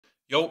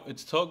Yo,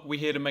 it's Tug. We're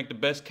here to make the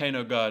best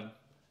Kano guide.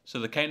 So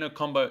the Kano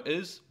combo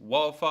is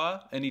Wildfire,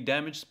 any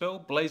damage spell,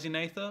 Blazing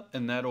Aether,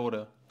 in that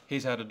order.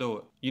 Here's how to do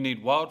it. You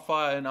need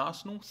Wildfire in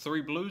arsenal,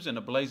 3 blues and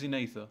a Blazing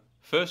Aether.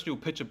 First you'll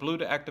pitch a blue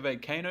to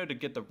activate Kano to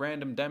get the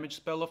random damage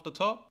spell off the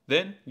top.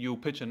 Then you'll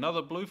pitch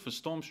another blue for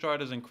Storm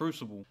Striders and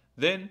Crucible.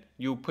 Then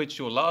you'll pitch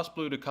your last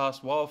blue to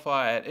cast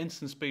Wildfire at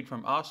instant speed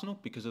from arsenal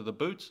because of the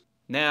boots.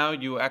 Now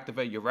you'll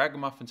activate your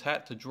Ragamuffins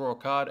hat to draw a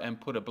card and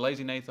put a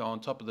Blazing Aether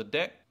on top of the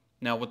deck.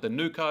 Now with the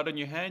new card in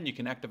your hand, you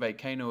can activate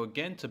Kano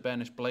again to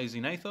banish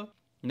Blazing Aether.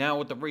 Now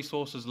with the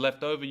resources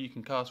left over, you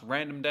can cast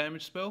random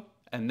damage spell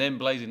and then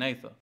Blazing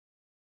Aether.